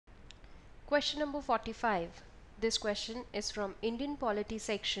Question number 45. This question is from Indian Polity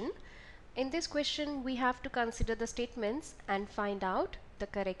section. In this question we have to consider the statements and find out the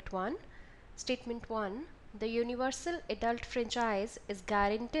correct one. Statement 1. The universal adult franchise is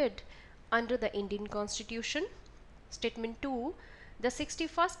guaranteed under the Indian Constitution. Statement 2. The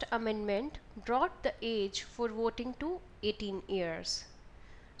 61st Amendment brought the age for voting to 18 years.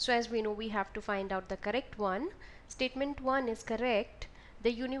 So as we know, we have to find out the correct one. Statement 1 is correct.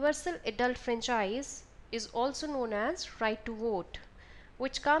 The universal adult franchise is also known as right to vote,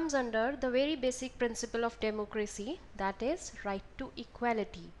 which comes under the very basic principle of democracy, that is right to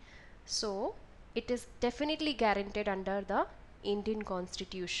equality. So it is definitely guaranteed under the Indian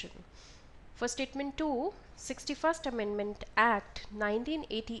Constitution. For statement 2, 61st Amendment Act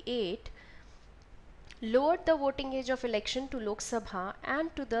 1988 lowered the voting age of election to Lok Sabha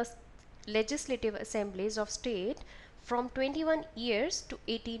and to the legislative assemblies of state from 21 years to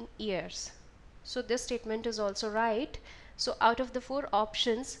 18 years. So this statement is also right. So out of the 4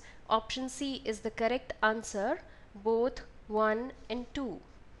 options, option C is the correct answer, both 1 and 2.